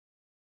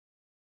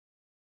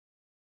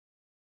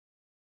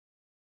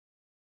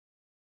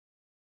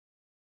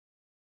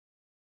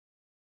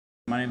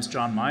My name is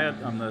John Myatt.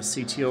 I'm the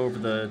CTO over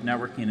the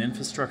networking and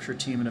infrastructure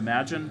team at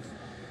Imagine.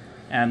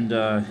 And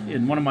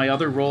in one of my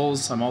other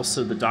roles, I'm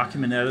also the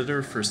document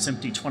editor for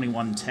SMPTE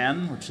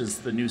 2110, which is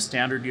the new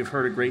standard you've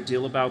heard a great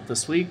deal about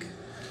this week.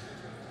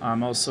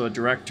 I'm also a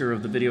director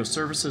of the Video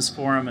Services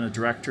Forum and a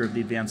director of the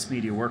Advanced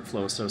Media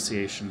Workflow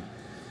Association.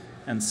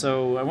 And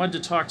so I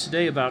wanted to talk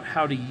today about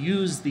how to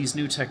use these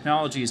new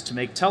technologies to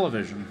make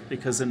television,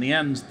 because in the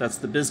end, that's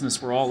the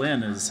business we're all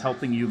in, is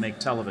helping you make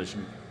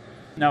television.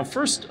 Now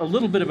first, a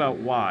little bit about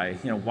why.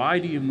 Why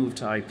do you move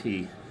to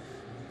IP?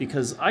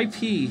 Because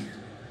IP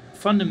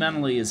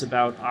fundamentally is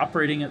about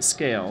operating at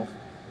scale.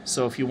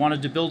 So if you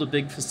wanted to build a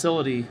big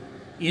facility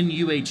in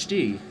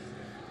UHD,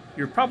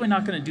 you're probably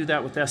not going to do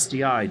that with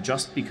SDI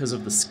just because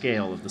of the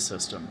scale of the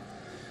system.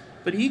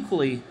 But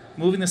equally,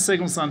 moving the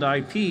signals onto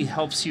IP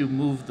helps you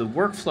move the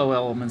workflow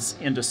elements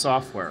into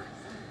software.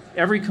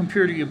 Every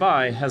computer you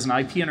buy has an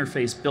IP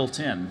interface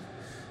built in.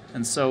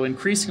 And so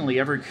increasingly,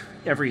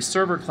 every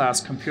server class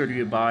computer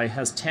you buy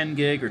has 10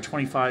 gig or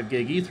 25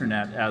 gig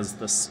Ethernet as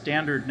the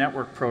standard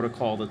network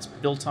protocol that's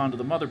built onto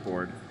the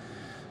motherboard.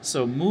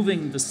 So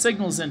moving the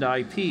signals into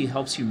IP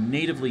helps you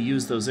natively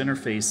use those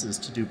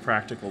interfaces to do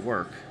practical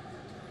work.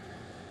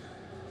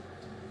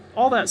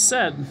 All that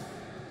said,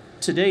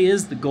 today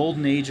is the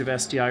golden age of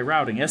SDI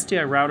routing.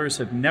 SDI routers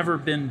have never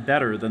been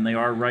better than they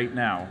are right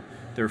now.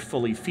 They're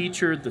fully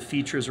featured, the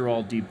features are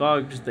all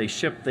debugged, they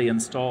ship, they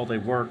install, they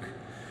work,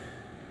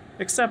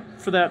 except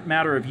for that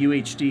matter of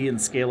UHD and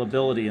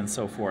scalability and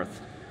so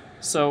forth.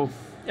 So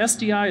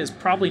SDI is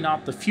probably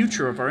not the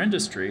future of our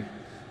industry,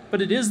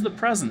 but it is the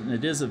present, and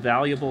it is a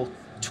valuable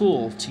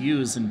tool to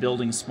use in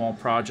building small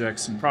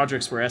projects and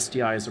projects where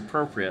SDI is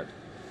appropriate.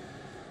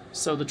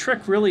 So the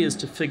trick really is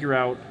to figure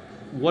out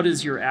what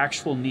is your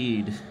actual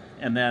need,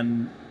 and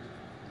then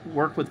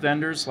work with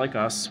vendors like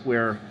us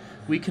where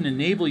we can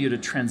enable you to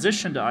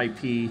transition to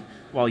IP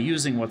while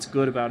using what's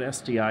good about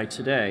SDI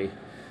today,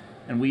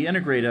 and we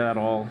integrate that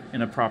all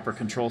in a proper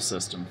control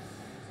system.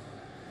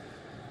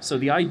 So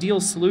the ideal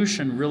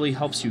solution really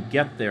helps you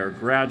get there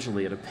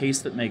gradually at a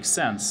pace that makes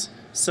sense.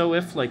 So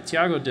if, like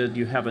Tiago did,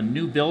 you have a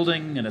new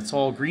building and it's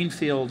all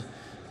greenfield,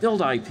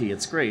 build IP,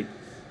 it's great.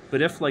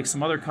 But if, like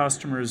some other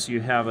customers, you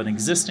have an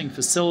existing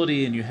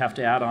facility and you have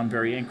to add on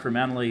very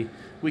incrementally,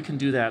 we can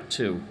do that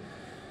too.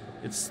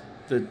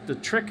 The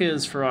trick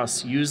is for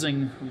us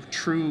using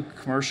true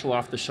commercial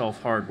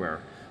off-the-shelf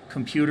hardware.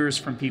 Computers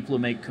from people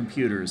who make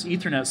computers,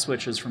 Ethernet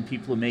switches from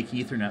people who make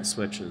Ethernet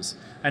switches.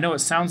 I know it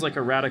sounds like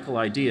a radical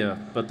idea,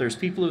 but there's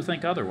people who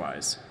think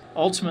otherwise.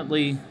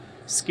 Ultimately,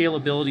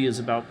 scalability is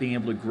about being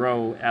able to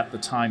grow at the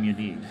time you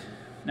need.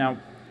 Now,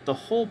 the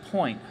whole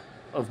point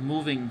of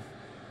moving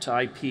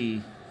to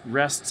IP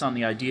rests on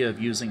the idea of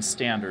using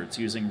standards,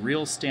 using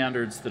real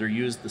standards that are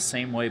used the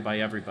same way by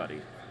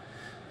everybody.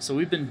 So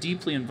we've been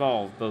deeply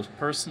involved, both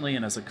personally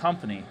and as a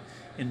company,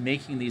 in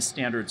making these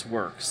standards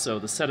work. So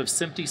the set of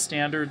SMPTE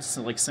standards,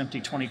 like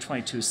SMPTE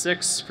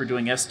 2022-6 for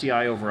doing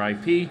SDI over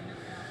IP,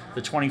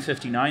 the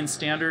 2059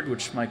 standard,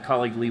 which my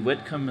colleague Lee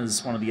Whitcomb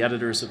is one of the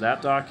editors of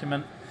that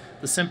document,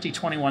 the SMPTE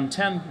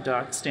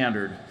 2110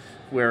 standard,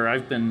 where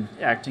I've been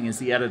acting as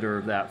the editor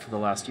of that for the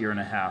last year and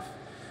a half.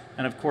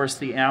 And of course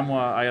the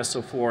AMWA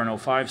ISO 4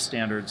 and 05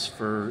 standards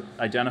for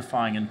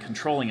identifying and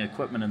controlling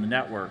equipment in the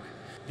network.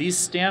 These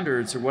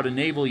standards are what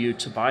enable you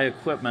to buy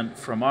equipment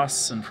from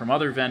us and from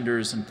other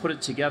vendors and put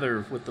it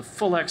together with the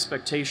full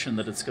expectation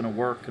that it's going to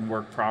work and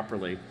work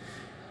properly.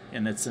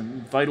 And it's a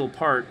vital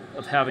part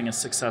of having a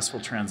successful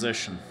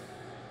transition.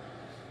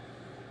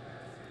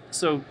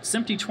 So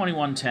SMPTE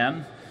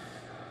 2110,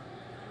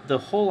 the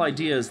whole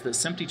idea is that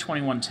SMPTE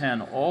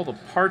 2110, all the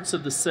parts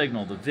of the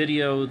signal, the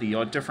video,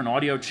 the different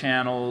audio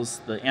channels,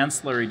 the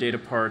ancillary data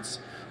parts,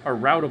 are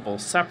routable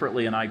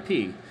separately in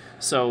IP.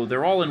 So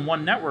they're all in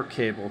one network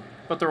cable,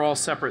 but they're all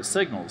separate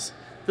signals.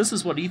 This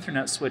is what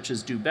Ethernet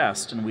switches do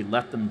best, and we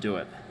let them do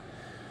it.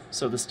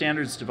 So the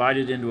standard's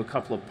divided into a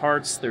couple of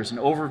parts. There's an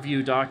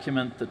overview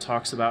document that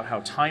talks about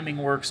how timing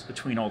works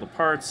between all the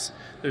parts.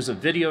 There's a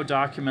video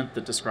document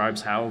that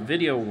describes how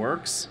video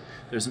works.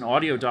 There's an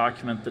audio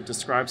document that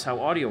describes how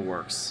audio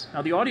works.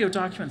 Now the audio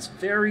document's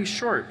very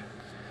short,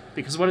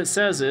 because what it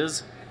says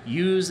is,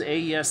 use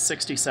AES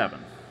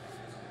 67.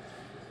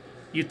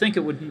 You'd think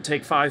it wouldn't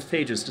take 5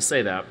 pages to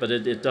say that, but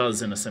it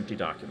does in a SMPTE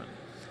document.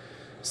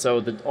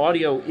 So the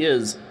audio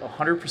is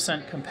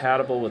 100%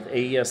 compatible with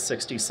AES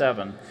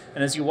 67.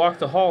 And as you walk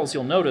the halls,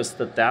 you'll notice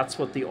that that's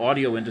what the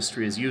audio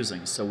industry is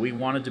using. So we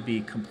wanted to be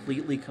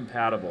completely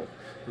compatible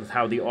with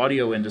how the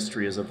audio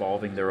industry is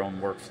evolving their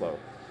own workflow.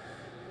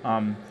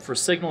 For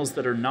signals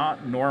that are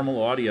not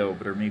normal audio,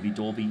 but are maybe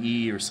Dolby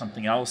E or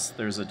something else,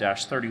 there's a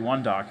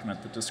 -31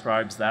 document that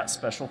describes that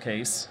special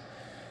case.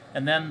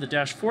 And then the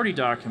 -40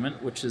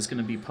 document, which is going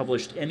to be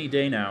published any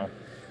day now,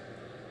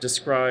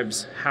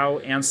 describes how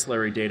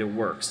ancillary data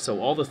works.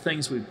 So all the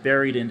things we've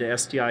buried into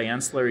SDI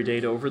ancillary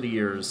data over the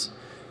years,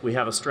 we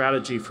have a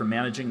strategy for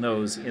managing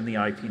those in the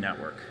IP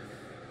network.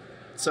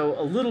 So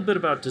a little bit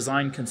about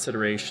design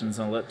considerations,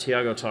 and I'll let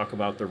Tiago talk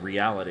about the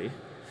reality.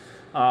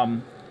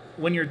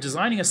 When you're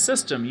designing a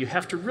system, you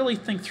have to really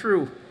think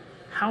through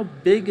how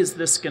big is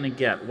this going to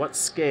get? What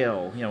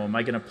scale? You know, am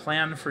I going to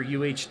plan for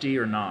UHD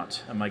or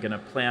not? Am I going to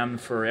plan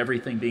for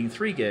everything being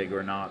 3 gig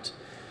or not?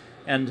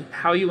 And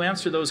how you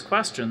answer those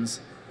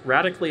questions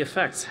radically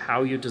affects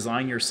how you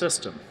design your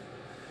system.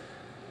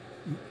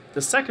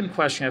 The second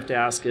question you have to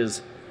ask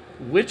is,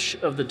 which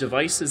of the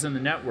devices in the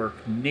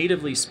network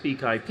natively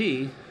speak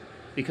IP?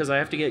 Because I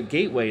have to get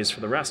gateways for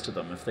the rest of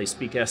them. If they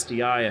speak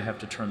SDI, I have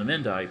to turn them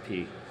into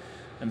IP.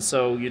 And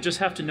so you just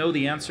have to know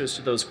the answers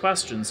to those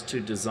questions to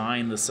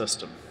design the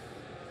system.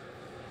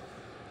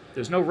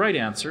 There's no right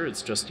answer,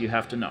 it's just you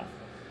have to know.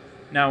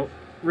 Now,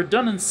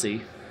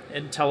 redundancy,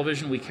 in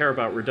television we care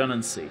about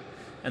redundancy.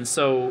 And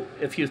so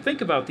if you think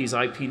about these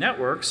IP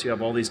networks, you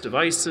have all these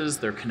devices,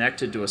 they're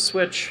connected to a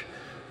switch.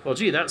 Well,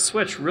 gee, that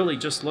switch really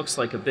just looks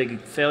like a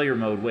big failure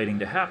mode waiting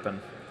to happen.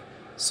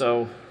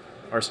 So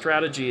our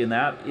strategy in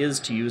that is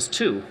to use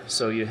two.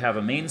 So you have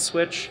a main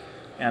switch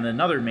and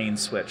another main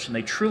switch, and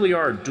they truly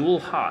are dual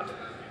hot.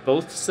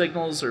 Both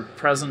signals are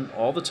present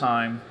all the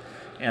time,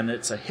 and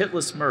it's a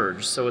hitless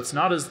merge. So it's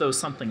not as though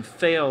something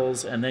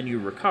fails and then you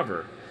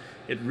recover.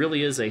 It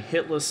really is a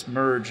hitless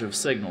merge of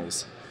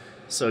signals.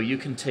 So you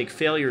can take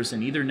failures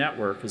in either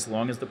network as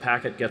long as the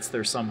packet gets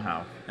there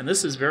somehow. And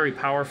this is very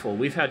powerful.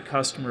 We've had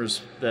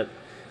customers that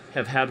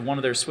have had one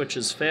of their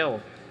switches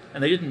fail,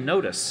 and they didn't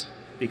notice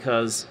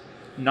because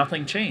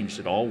nothing changed.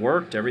 It all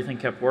worked, everything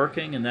kept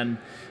working, and then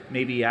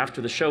maybe after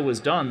the show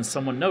was done,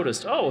 someone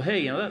noticed, oh,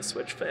 hey, you know, that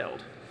switch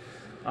failed.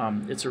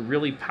 It's a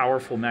really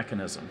powerful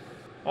mechanism.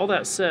 All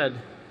that said,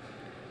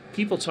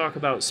 people talk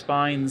about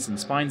spines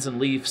and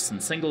leafs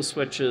and single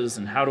switches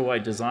and how do I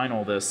design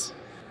all this.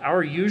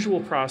 Our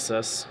usual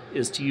process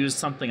is to use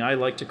something I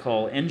like to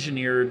call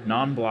engineered,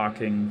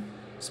 non-blocking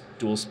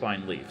dual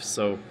spine leafs.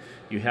 So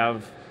you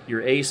have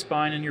your A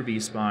spine and your B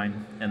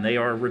spine, and they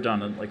are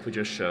redundant like we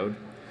just showed.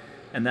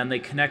 And then they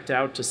connect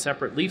out to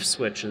separate leaf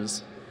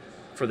switches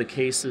for the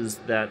cases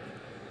that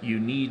you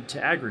need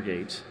to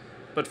aggregate.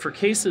 But for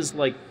cases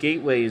like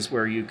gateways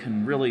where you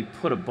can really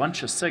put a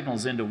bunch of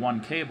signals into one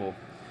cable,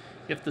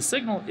 if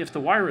the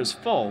wire is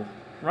full,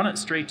 run it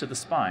straight to the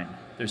spine.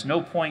 There's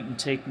no point in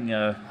taking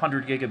a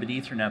 100 gigabit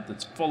Ethernet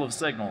that's full of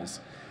signals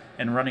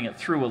and running it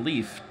through a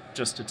leaf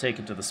just to take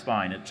it to the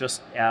spine. It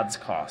just adds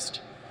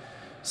cost.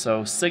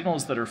 So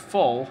signals that are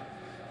full,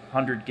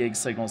 100 gig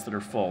signals that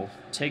are full,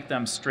 take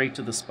them straight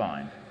to the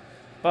spine.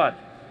 But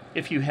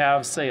if you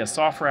have, say, a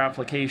software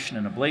application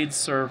and a blade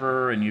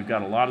server and you've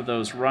got a lot of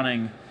those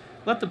running,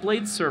 let the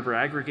blade server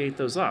aggregate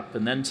those up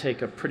and then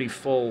take a pretty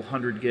full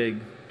 100 gig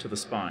to the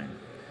spine.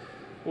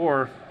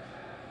 Or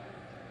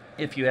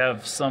if you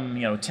have some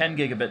 10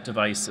 gigabit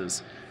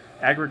devices,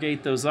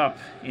 aggregate those up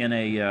in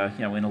a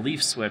in a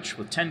leaf switch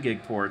with 10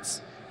 gig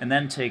ports, and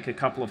then take a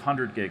couple of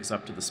 100 gigs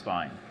up to the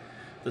spine.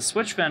 The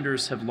switch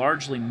vendors have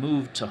largely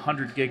moved to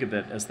 100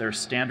 gigabit as their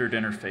standard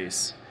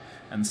interface,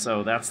 and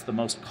so that's the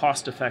most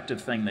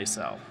cost-effective thing they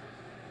sell.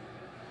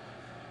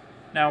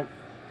 Now,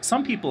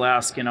 some people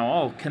ask,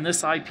 oh, can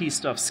this IP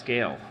stuff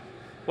scale?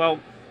 Well,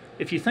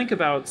 if you think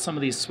about some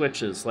of these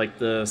switches, like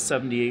the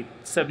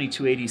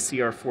 7280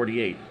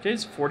 CR48,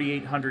 it's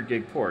 4,800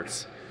 gig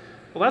ports.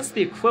 Well, that's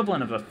the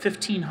equivalent of a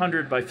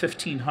 1500 by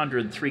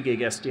 1500 3 gig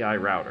SDI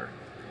router.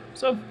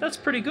 So that's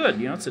pretty good.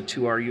 It's a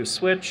 2RU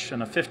switch,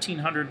 and a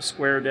 1500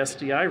 squared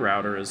SDI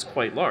router is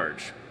quite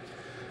large.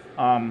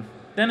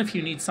 Then if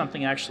you need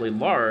something actually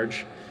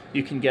large,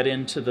 you can get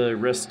into the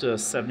Arista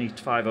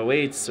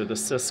 7508s or the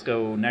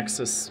Cisco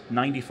Nexus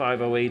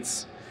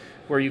 9508s,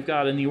 where you've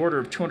got in the order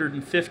of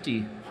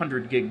 250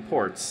 100 gig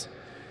ports.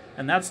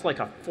 And that's like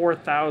a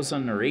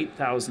 4,000 or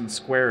 8,000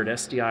 squared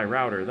SDI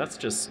router. That's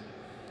just,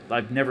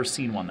 I've never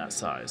seen one that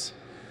size.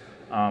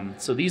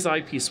 So these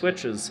IP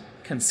switches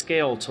can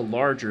scale to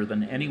larger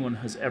than anyone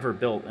has ever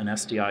built an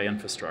SDI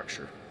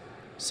infrastructure.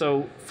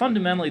 So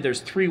fundamentally,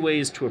 there's three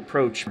ways to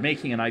approach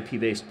making an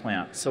IP-based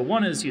plant. So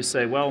one is you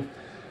say, well,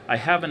 I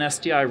have an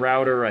SDI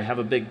router, I have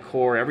a big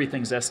core,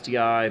 everything's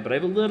SDI, but I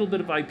have a little bit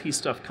of IP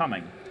stuff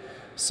coming.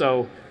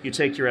 So you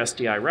take your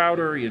SDI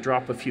router, you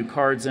drop a few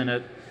cards in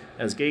it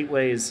as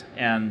gateways,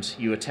 and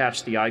you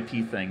attach the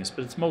IP things,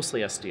 but it's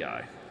mostly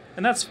SDI.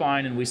 And that's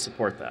fine, and we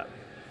support that.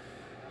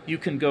 You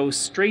can go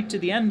straight to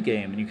the end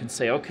game, and you can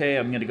say, okay,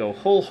 I'm going to go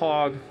whole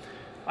hog,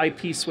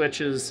 IP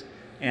switches,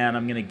 and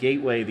I'm going to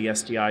gateway the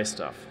SDI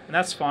stuff. And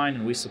that's fine,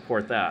 and we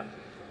support that.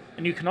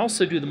 And you can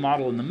also do the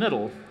model in the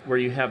middle, where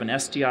you have an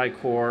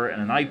SDI core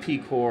and an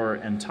IP core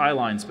and tie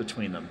lines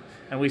between them.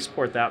 And we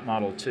support that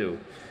model too.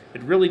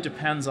 It really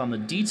depends on the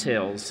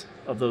details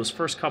of those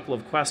first couple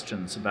of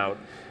questions about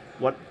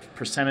what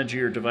percentage of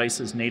your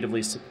devices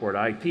natively support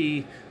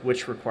IP,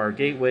 which require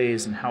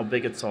gateways, and how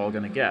big it's all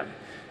going to get.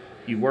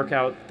 You work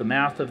out the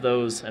math of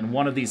those, and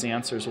one of these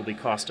answers will be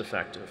cost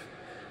effective.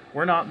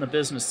 We're not in the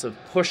business of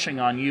pushing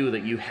on you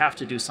that you have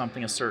to do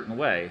something a certain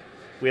way.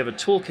 We have a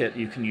toolkit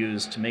you can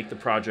use to make the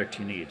project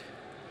you need.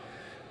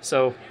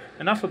 So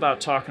enough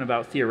about talking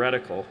about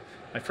theoretical.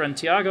 My friend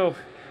Tiago,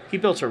 he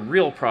built a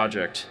real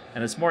project,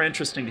 and it's more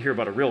interesting to hear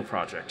about a real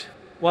project.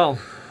 Well,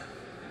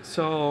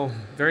 so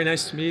very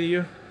nice to meet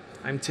you.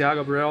 I'm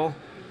Tiago Brel.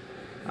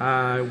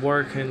 I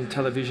work in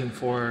television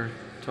for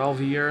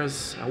 12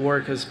 years. I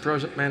work as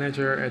project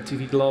manager at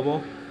TV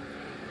Globo.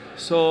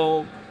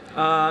 So,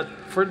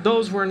 for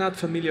those who are not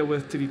familiar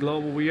with TV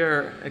Globo, we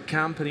are a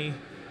company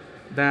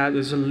that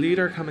is a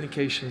leader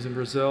communications in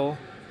Brazil.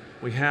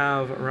 We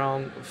have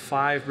around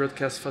 5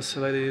 broadcast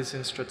facilities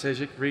in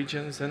strategic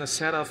regions and a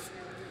set of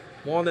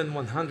more than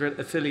 100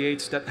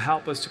 affiliates that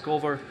help us to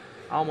cover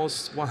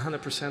almost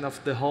 100%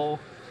 of the whole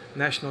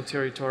national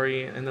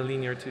territory in the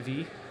linear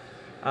TV.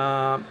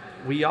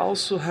 We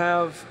also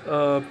have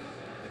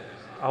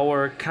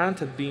our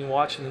content being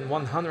watched in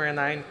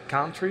 109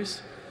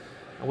 countries.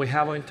 We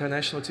have our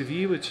international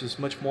TV, which is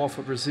much more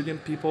for Brazilian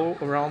people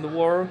around the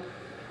world.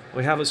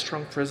 We have a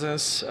strong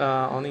presence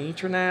on the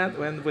internet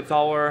and with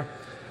our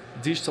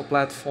digital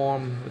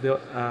platform, the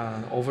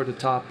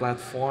over-the-top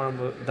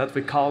platform that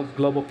we call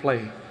Global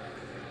Play.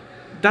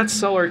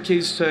 That's our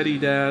case study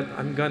that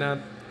I'm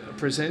gonna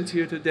present to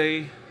you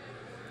today.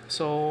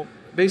 So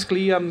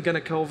basically, I'm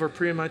gonna cover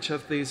pretty much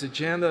of this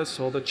agenda.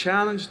 So the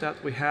challenge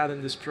that we had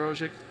in this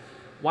project,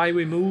 why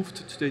we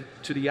moved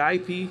to the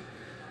IP,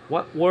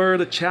 what were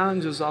the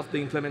challenges of the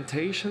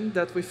implementation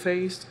that we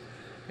faced,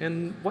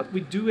 and what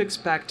we do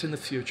expect in the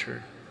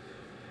future.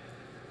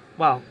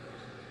 Well,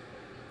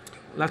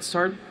 let's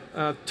start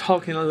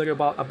talking a little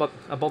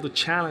about the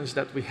challenge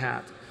that we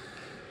had.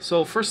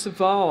 So first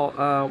of all,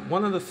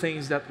 one of the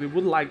things that we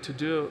would like to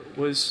do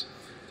was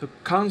to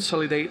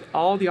consolidate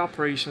all the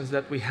operations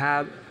that we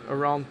had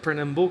around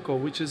Pernambuco,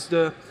 which is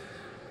the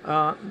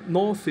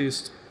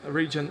northeast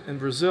region in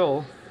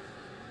Brazil,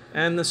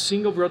 and a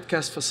single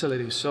broadcast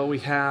facility. So we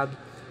had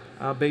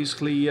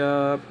basically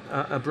a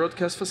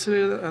broadcast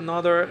facility,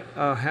 another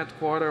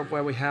headquarter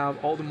where we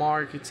have all the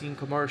marketing,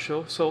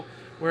 commercial. So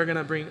we're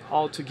gonna bring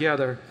all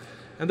together.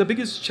 And the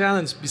biggest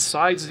challenge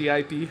besides the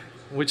IP,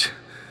 which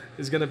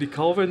is gonna be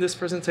covered in this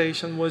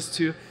presentation, was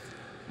to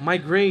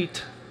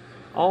migrate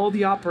all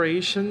the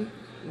operation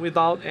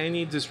without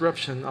any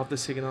disruption of the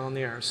signal on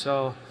the air.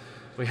 So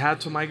we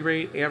had to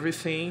migrate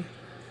everything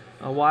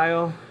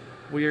while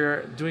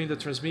we're doing the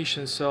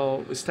transmission.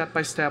 So step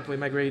by step, we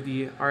migrate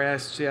the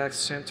RSGX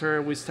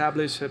center. We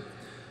establish a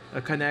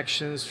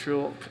connections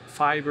through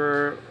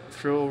fiber,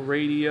 through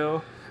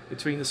radio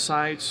between the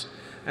sites.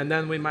 And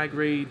then we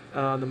migrate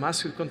the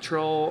master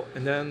control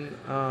and then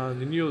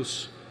the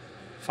news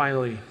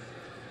finally.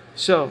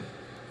 So,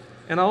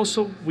 and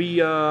also we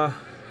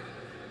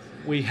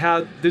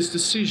had this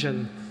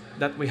decision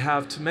that we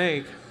have to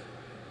make.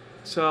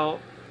 So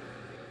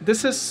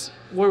this is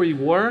where we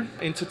were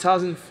in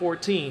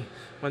 2014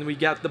 when we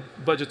got the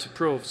budget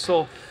approved.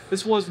 So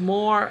this was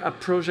more a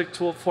project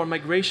tool for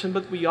migration,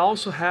 but we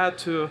also had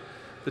the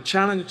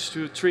challenge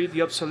to treat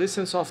the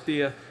obsolescence of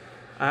the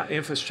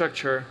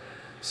infrastructure.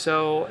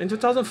 So in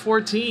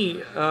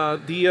 2014,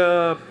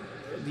 the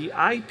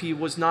IP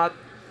was not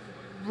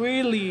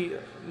really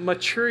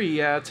mature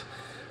yet.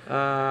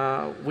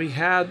 We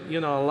had a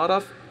lot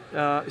of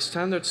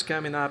standards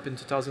coming up in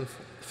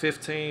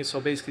 2015. So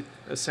basically,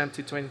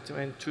 SMT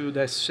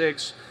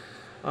 2022-6,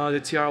 the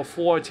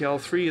TRL4,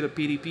 TRL3, the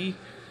PDP.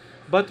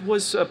 But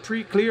was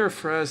pretty clear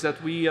for us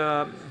that we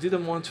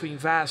didn't want to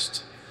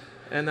invest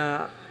in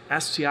a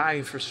STI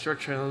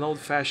infrastructure in an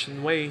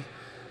old-fashioned way.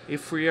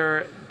 If we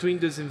are doing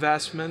this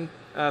investment,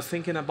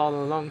 thinking about the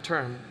long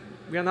term,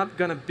 we are not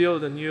going to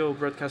build a new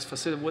broadcast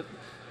facility.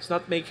 It's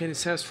not making any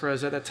sense for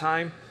us at that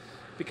time,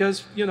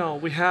 because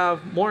we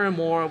have more and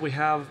more. We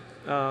have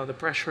the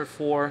pressure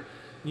for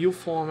new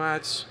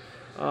formats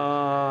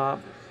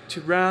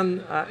to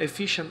run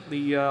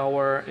efficiently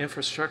our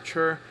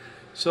infrastructure.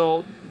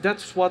 So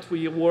that's what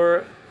we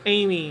were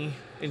aiming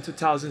in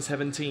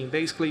 2017,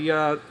 basically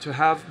to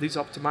have this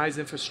optimized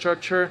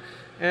infrastructure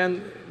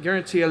and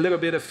guarantee a little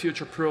bit of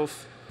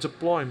future-proof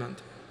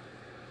deployment.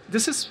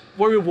 This is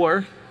where we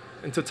were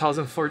in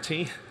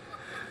 2014.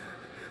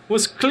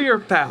 Was clear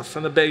path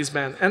on the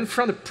baseband, and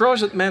from the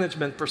project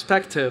management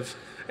perspective,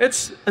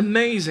 it's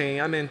amazing.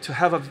 I mean, to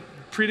have a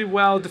pretty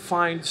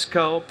well-defined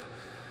scope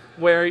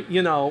where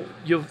you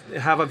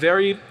have a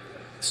very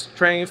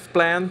strength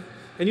plan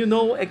and you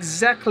know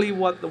exactly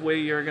what the way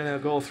you're gonna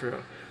go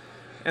through.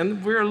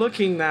 And we're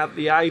looking at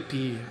the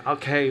IP.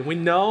 Okay, we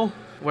know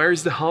where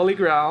is the Holy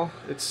Grail.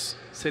 It's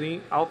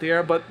sitting out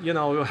there, but you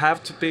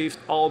have to pave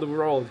all the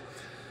road.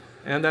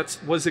 And that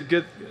was a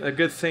good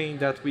thing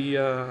that we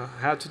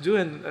had to do,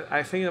 and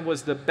I think it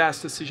was the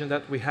best decision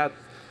that we had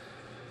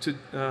to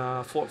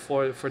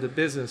for the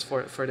business,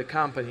 for the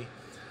company.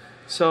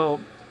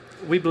 So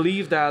we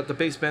believe that the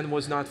baseband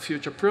was not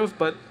future-proof,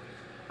 but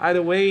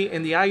either way,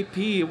 in the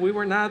IP, we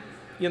were not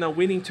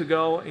willing to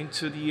go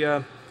into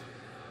the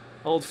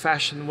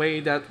old-fashioned way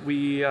that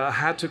we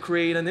had to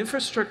create an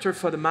infrastructure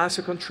for the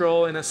master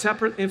control and a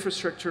separate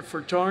infrastructure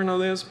for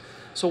journalism.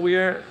 So we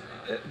are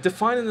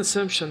defining an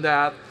assumption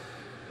that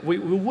we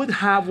would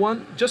have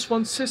just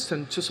one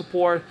system to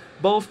support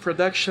both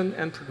production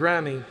and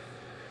programming,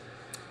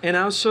 and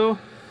also,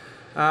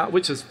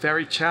 which is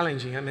very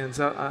challenging. I mean,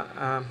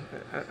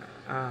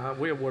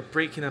 we were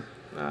breaking a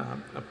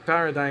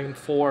paradigm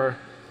for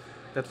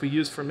that we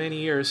used for many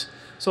years.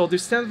 So the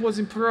standard was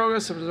in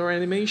progress, as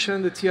already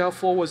mentioned, the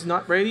TL4 was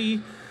not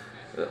ready,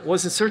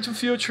 was a certain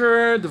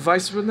future, the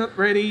devices were not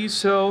ready,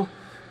 so,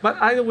 but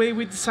either way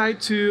we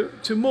decided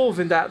to move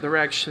in that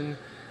direction.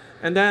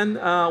 And then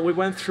we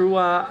went through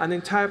an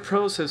entire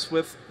process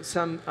with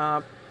some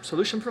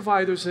solution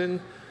providers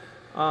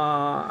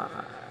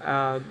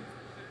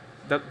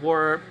that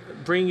were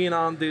bringing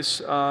on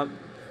this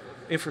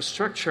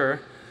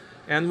infrastructure,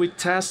 and we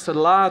test a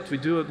lot. We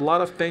do a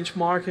lot of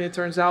benchmarking. It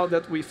turns out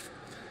that we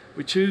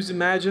choose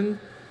Imagine,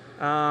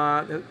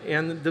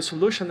 and the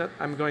solution that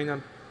I'm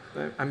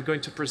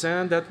going to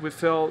present, that we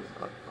feel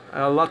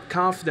a lot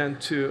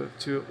confident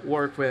to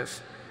work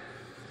with.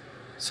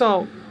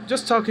 So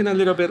just talking a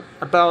little bit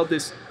about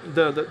this,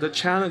 the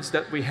challenge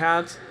that we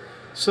had.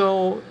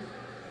 So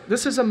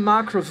this is a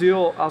macro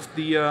view of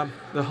the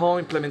whole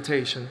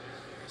implementation.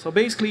 So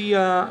basically,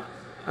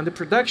 in the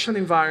production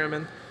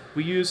environment,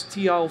 we use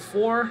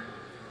TL4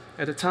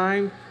 at the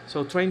time,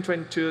 so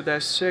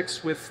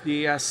 2022-6 with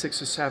the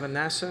S67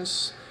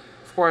 essence.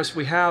 Of course,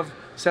 we have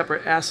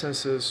separate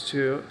essences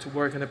to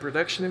work in a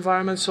production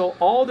environment. So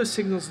all the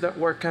signals that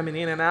were coming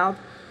in and out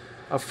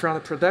from the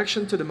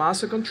production to the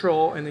master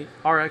control and the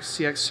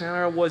RxCX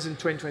center was in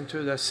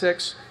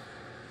 2022-6,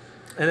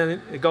 and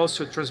then it goes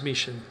to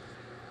transmission.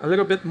 A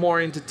little bit more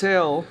in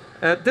detail.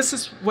 This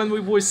is when we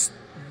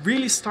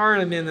really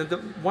started. I mean,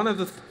 one of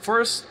the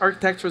first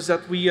architectures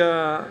that we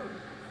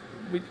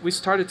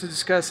started to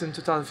discuss in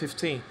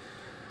 2015.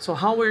 So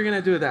how we're going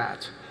to do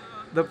that?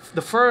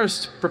 The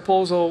first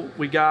proposal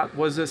we got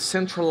was a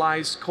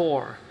centralized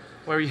core,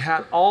 where we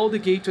had all the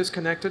gateways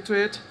connected to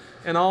it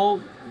and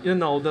all,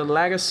 the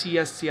legacy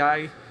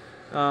SDI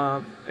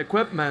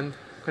equipment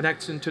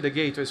connected to the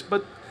gateways.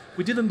 But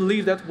we didn't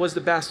believe that was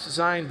the best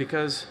design,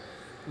 because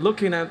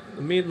looking at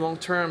the mid long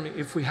term,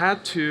 if we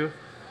had to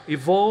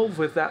evolve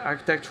with that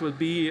architecture,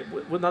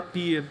 would not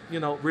be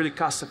really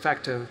cost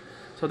effective.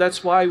 So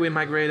that's why we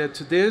migrated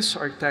to this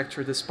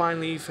architecture, the spine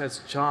leaf, as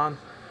John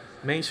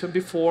mentioned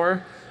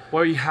before,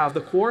 where you have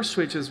the core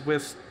switches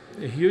with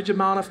a huge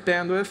amount of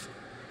bandwidth,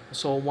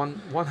 so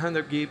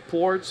 100 gig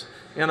ports,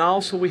 and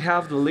also we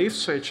have the leaf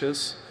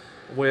switches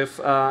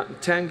with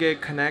 10 gig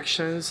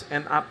connections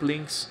and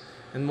uplinks,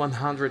 and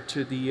 100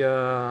 to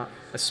the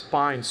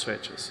spine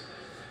switches.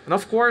 And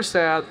of course,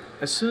 that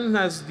as soon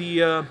as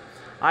the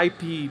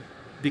IP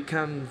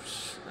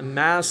becomes a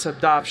mass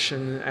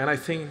adoption, and I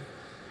think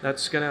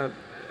it's gonna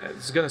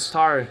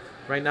start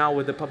right now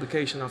with the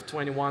publication of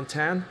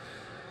 2110.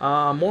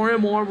 More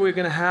and more, we're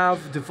gonna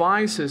have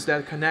devices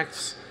that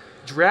connects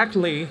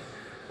directly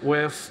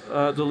with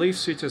the leaf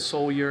switches,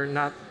 so you're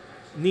not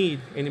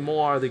need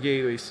anymore the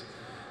gateways.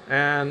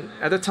 And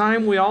at the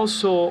time, we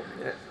also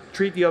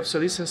treat the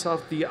obsolescence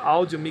of the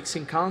audio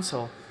mixing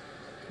console,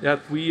 that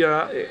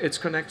it's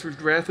connected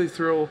directly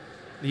through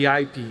the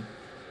IP.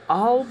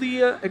 All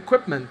the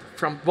equipment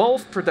from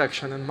both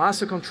production and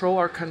master control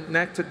are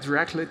connected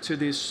directly to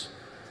this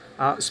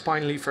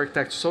spine leaf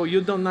architecture. So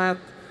you do not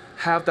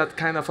have that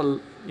kind of a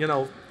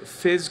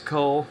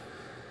physical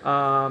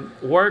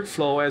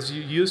workflow as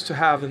you used to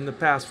have in the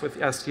past with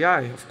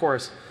SDI. Of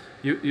course,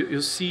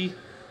 you see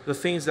the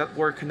things that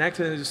were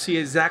connected, and you see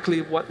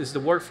exactly what is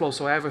the workflow,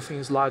 so everything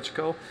is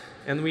logical.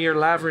 And we are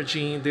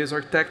leveraging this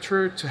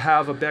architecture to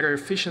have a better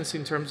efficiency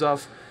in terms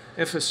of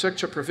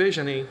infrastructure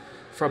provisioning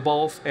for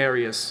both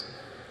areas.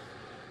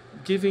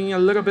 Giving a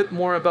little bit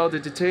more about the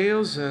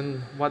details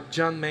and what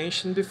John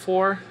mentioned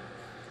before,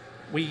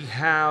 we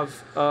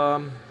have,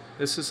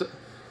 this is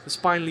the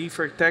spine leaf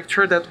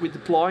architecture that we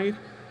deployed.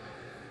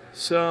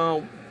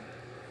 So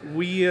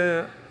we,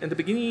 in the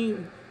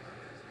beginning,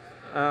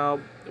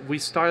 we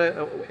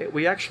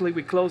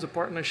closed a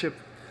partnership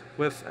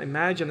with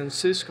Imagine and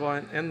Cisco,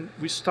 and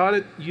we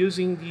started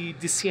using the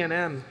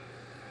DCNM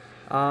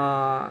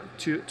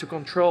to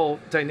control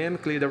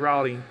dynamically the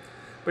routing.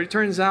 But it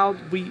turns out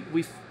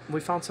we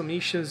found some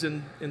issues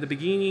in the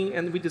beginning,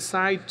 and we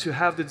decided to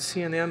have the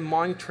DCNM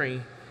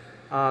monitoring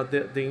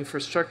the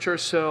infrastructure.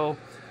 So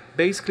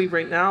basically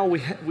right now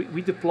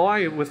we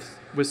deploy with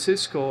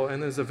Cisco,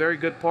 and it's a very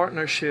good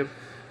partnership,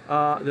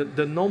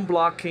 the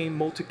non-blocking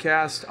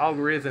multicast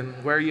algorithm,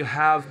 where you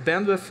have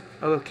bandwidth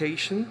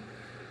allocation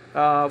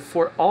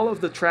for all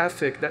of the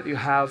traffic that you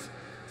have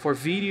for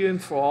video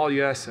and for all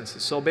your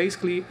essences. So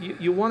basically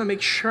you want to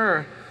make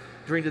sure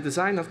during the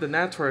design of the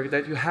network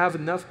that you have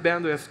enough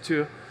bandwidth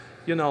to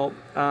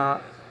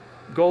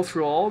go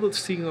through all the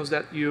signals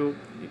that you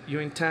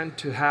intend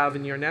to have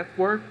in your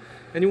network,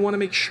 and you want to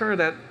make sure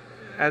that,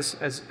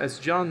 as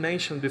John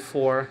mentioned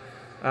before,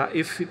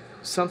 if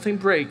something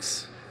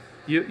breaks,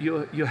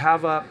 you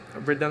have a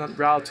redundant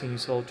routing,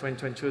 so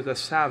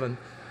 2022-7.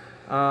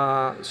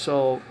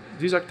 So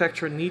this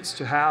architecture needs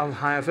to have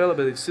high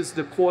availability. This is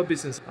the core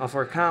business of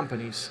our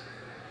companies,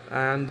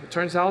 and it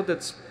turns out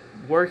that's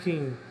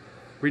working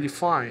really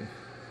fine.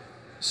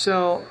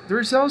 So there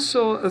is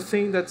also a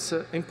thing that's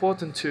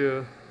important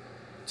to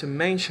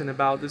mention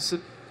about this,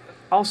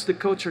 also the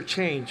culture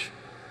change.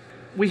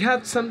 We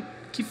had some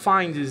key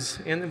findings,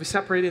 and we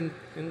separated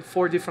in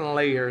 4 different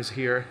layers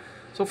here.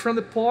 So from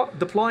the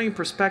deploying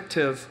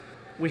perspective,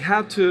 we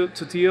had to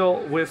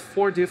deal with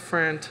 4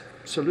 different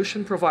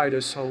solution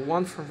providers. So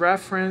one for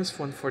reference,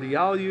 one for the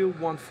audio,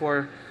 one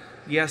for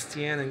the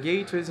SDN and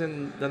gateways,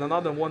 and then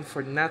another one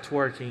for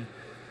networking.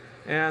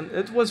 And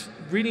it was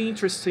really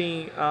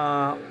interesting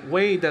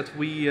way that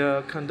we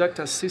conduct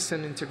as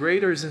system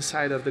integrators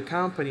inside of the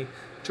company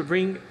to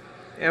bring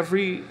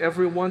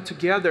everyone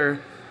together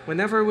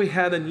whenever we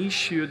had an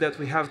issue that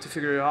we have to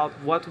figure out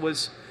what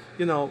was,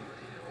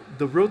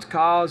 the root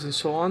cause and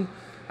so on.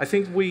 I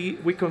think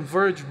we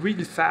converged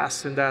really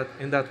fast in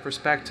that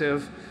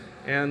perspective,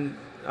 and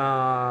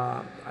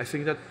I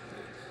think that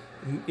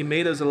it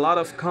made us a lot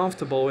of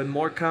comfortable and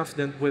more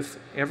confident with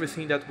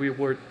everything that we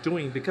were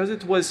doing, because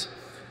it was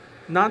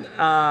not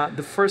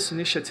the first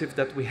initiative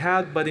that we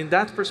had, but in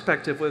that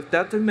perspective, with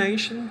that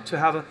dimension, to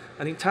have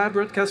an entire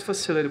broadcast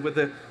facility with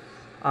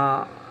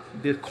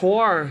the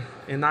core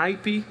and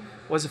IP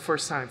was the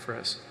first time for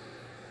us.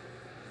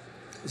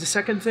 The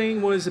second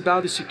thing was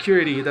about the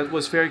security that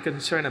was very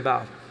concerned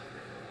about.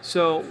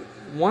 So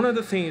one of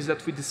the things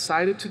that we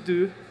decided to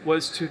do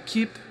was to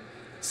keep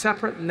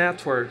separate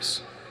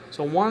networks.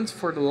 So one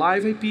for the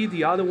live IP,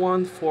 the other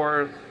one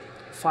for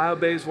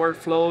file-based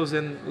workflows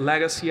and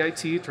legacy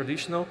IT,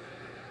 traditional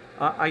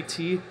IT,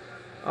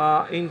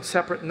 in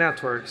separate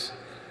networks.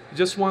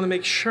 Just want to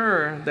make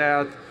sure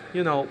that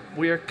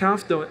we are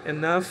confident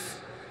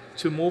enough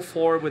to move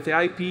forward with the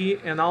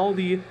IP and all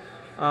the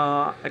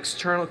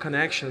external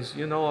connections.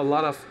 A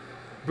lot of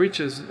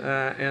breaches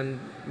and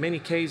many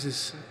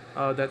cases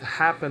that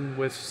happen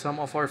with some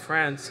of our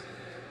friends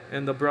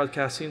in the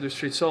broadcast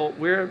industry. So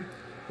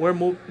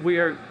we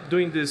are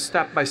doing this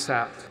step by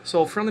step.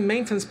 So from the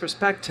maintenance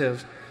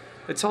perspective,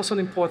 it's also an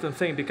important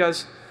thing,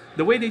 because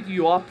the way that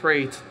you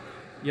operate,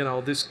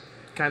 this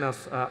kind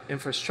of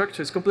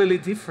infrastructure is completely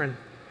different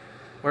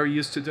where we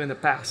used to do in the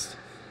past.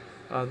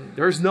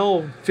 There's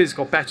no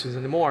physical patches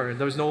anymore.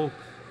 There's no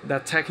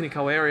that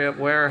technical area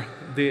where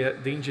the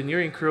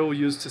engineering crew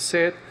used to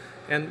sit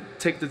and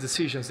take the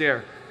decisions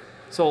there.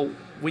 So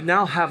we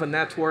now have a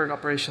network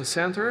operations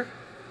center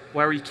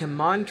where we can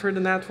monitor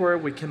the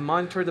network, we can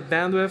monitor the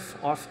bandwidth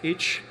of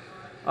each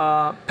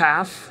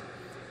path,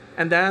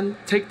 and then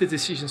take the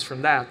decisions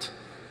from that.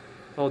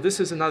 So this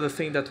is another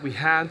thing that we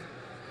had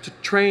to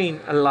train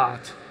a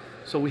lot.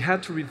 So we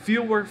had to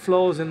review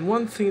workflows, and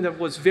one thing that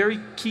was very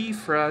key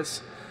for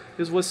us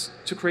was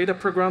to create a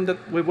program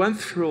that we went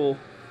through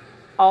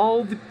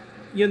all the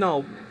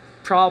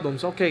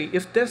problems. Okay,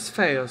 if this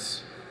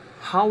fails,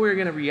 how we're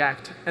going to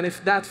react, and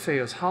if that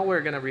fails, how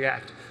we're going to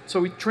react.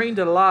 So we trained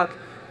a lot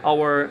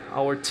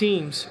our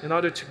teams in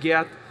order to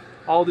get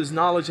all this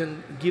knowledge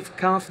and give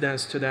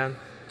confidence to them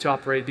to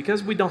operate,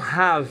 because we don't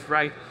have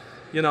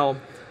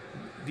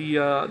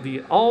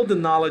all the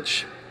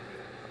knowledge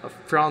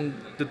from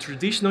the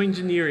traditional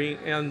engineering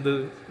and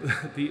the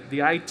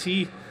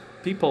IT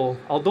people.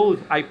 Although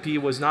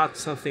IP was not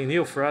something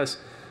new for us,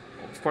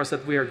 of course,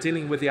 that we are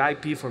dealing with the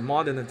IP for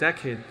more than a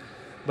decade,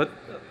 but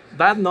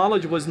that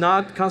knowledge was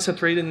not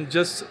concentrated in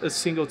just a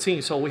single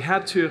team. So we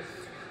had to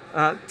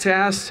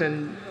test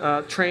and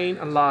train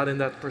a lot in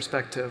that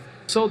perspective.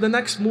 So the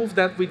next move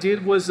that we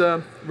did was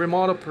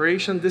remote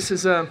operation. This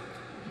is the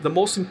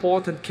most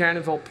important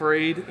carnival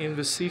parade in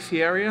the Recife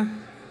area.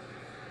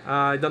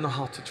 I don't know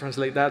how to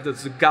translate that.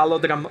 It's the Galo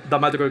da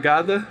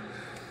Madrugada.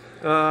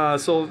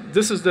 So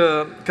this is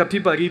the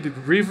Capibaribe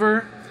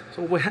River.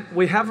 So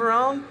we have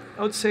around,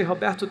 I would say,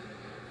 Roberto,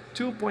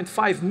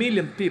 2.5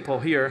 million people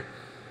here.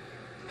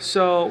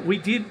 So we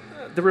did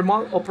the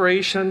remote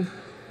operation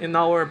in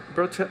our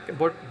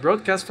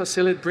broadcast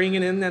facility,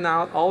 bringing in and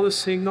out all the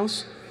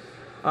signals.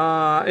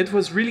 It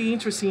was really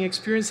interesting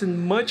experience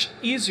and much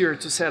easier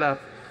to set up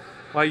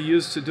what I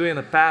used to do in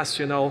the past,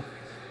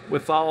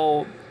 with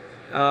all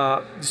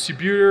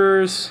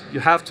distributors. You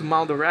have to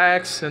mount the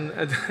racks and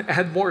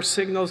add more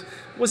signals.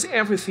 It was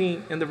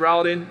everything in the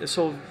routing,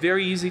 so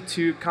very easy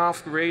to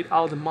configure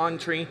all the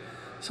monitoring.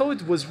 So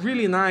it was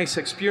really nice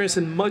experience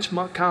and much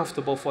more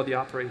comfortable for the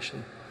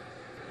operation.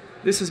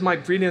 This is my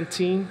brilliant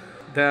team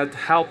that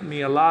helped me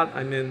a lot.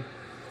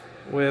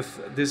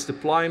 With this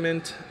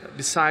deployment,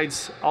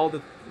 besides all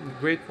the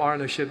great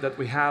partnership that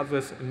we have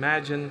with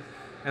Imagine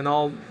and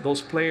all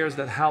those players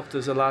that helped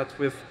us a lot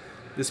with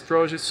this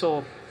project.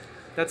 So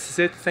that's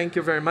it. Thank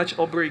you very much.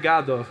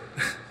 Obrigado.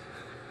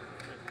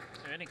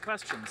 Any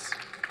questions?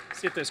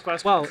 See if there's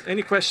questions. Well,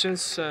 any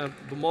questions?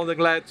 Be more than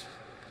glad.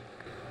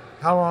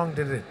 How long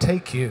did it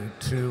take you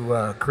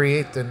to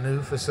create the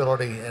new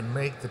facility and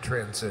make the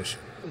transition?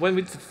 When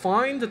we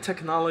defined the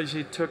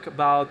technology, it took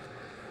about,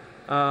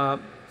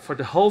 for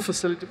the whole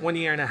facility, 1.5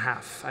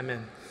 years,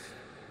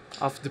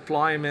 of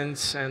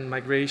deployments and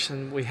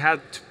migration. We had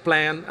to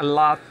plan a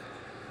lot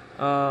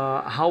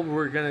how we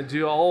were going to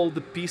do all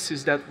the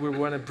pieces that we were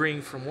going to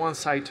bring from one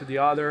side to the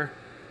other.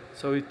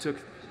 So it took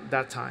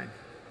that time.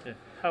 Okay.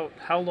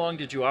 How long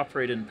did you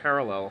operate in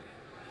parallel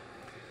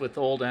with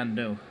old and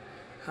new?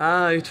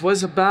 It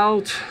was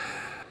about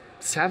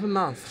 7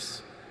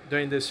 months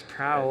during this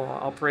parallel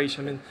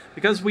operation.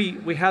 Because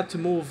we had to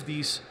move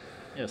these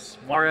Yes,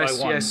 one by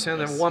one. RSTSN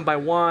Yes. and one by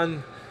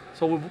one.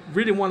 So we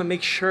really want to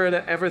make sure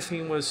that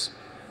everything was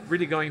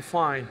really going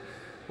fine.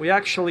 We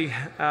actually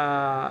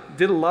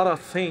did a lot of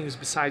things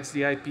besides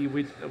the IP.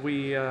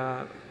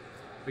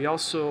 We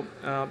also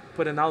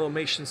put an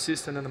automation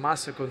system and a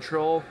master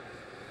control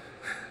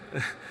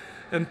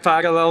in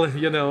parallel,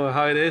 you know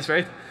how it is,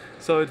 right?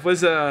 So it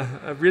was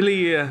a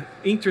really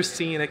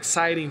interesting and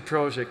exciting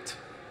project,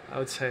 I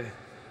would say.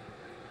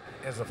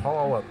 As a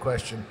follow-up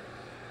question,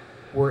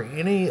 were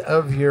any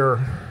of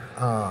your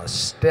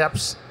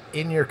steps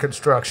in your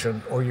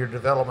construction or your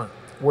development,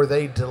 were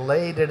they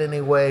delayed in any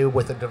way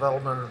with the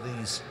development of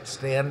these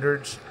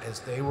standards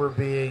as they were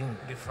being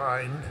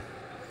defined?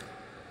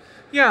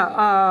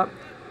 Yeah,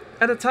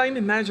 at the time,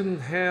 Imagine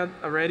had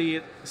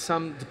already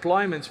some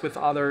deployments with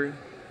other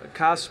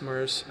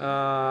customers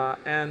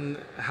and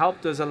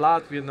helped us a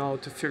lot, you know,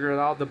 to figure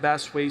out the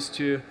best ways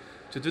to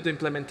do the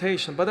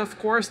implementation. But of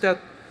course, that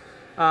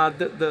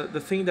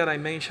the thing that I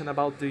mentioned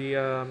about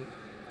the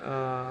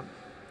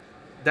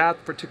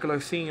that particular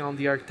thing on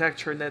the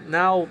architecture that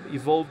now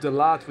evolved a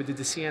lot with the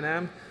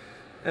DCNM,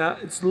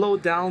 it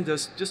slowed down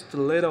just a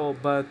little,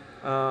 but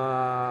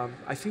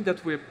I think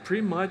that we're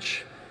pretty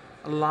much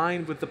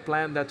aligned with the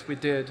plan that we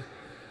did,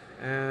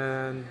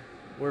 and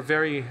we're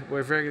very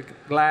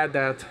glad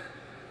that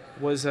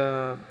was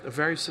a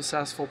very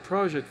successful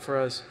project for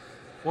us.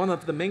 One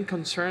of the main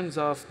concerns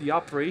of the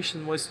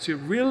operation was to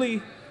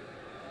really,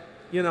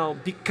 you know,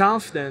 be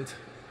confident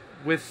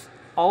with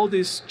all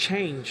this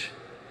change.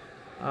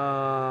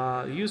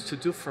 Used to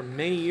do for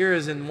many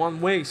years in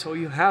one way, so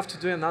you have to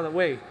do it another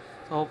way.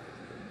 So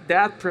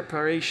that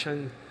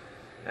preparation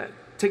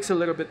takes a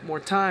little bit more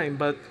time,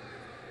 but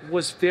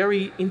was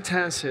very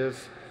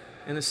intensive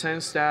in the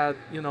sense that,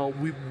 you know,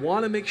 we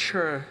want to make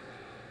sure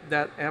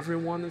that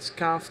everyone is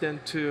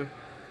confident to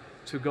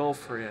go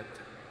for it.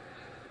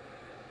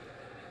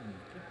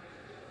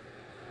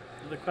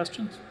 Other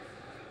questions?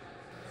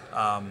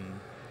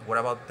 What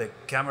about the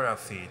camera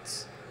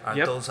feeds? Are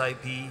Yep. those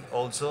IP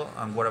also?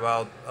 And what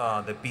about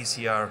the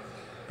PCR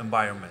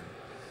environment?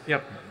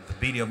 Yep. The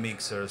video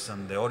mixers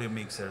and the audio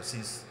mixers,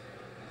 is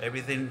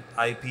everything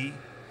IP?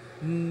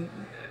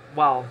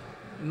 Well,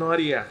 not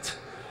yet.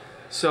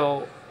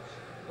 So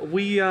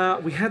we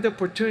had the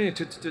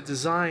opportunity to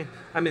design,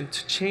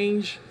 to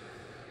change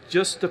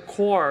just the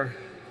core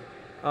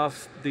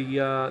of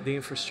the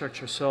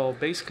infrastructure. So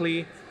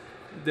basically,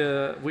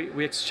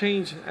 we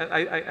exchange.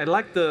 I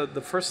like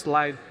the first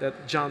slide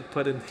that John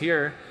put in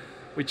here.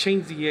 We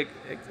changed the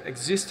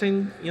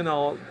existing, you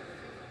know,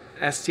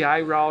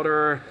 SDI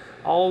router,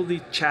 all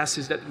the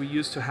chassis that we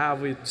used to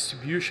have with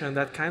distribution,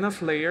 that kind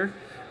of layer,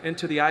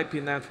 into the IP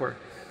network.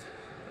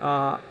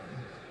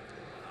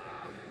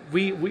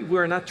 We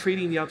are not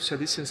treating the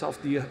obsolescence of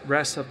the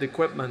rest of the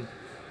equipment.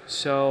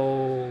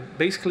 So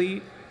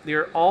basically,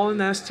 they're all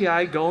in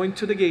STI going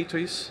to the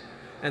gateways,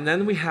 and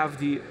then we have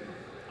the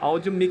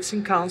audio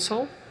mixing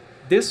console.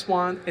 This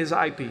one is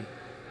IP.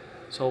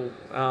 So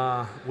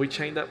we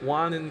changed that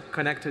one and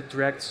connected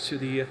direct to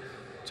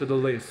the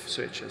leaf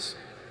switches.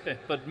 Okay,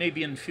 but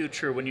maybe in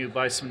future when you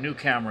buy some new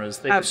cameras,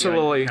 they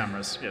Absolutely. could be IP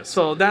cameras. Yes.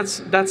 So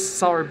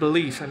that's our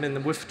belief.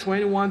 With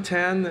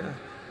 2110,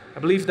 I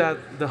believe that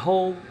the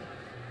whole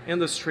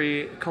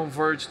industry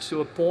converged to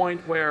a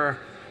point where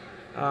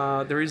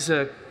there is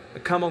a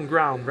common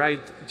ground,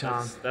 right,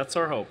 John? That's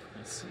our hope.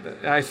 Yes.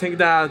 I think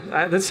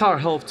that's our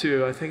hope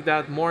too. I think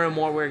that more and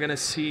more we're going to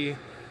see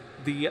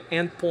the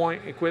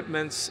endpoint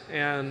equipments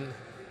and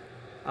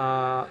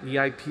the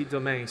IP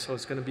domain. So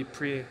it's going to be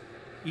pretty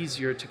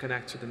easier to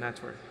connect to the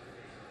network.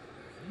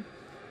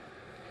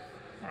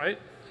 All right.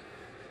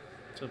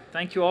 So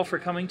thank you all for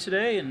coming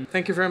today, and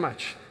Thank you very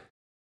much.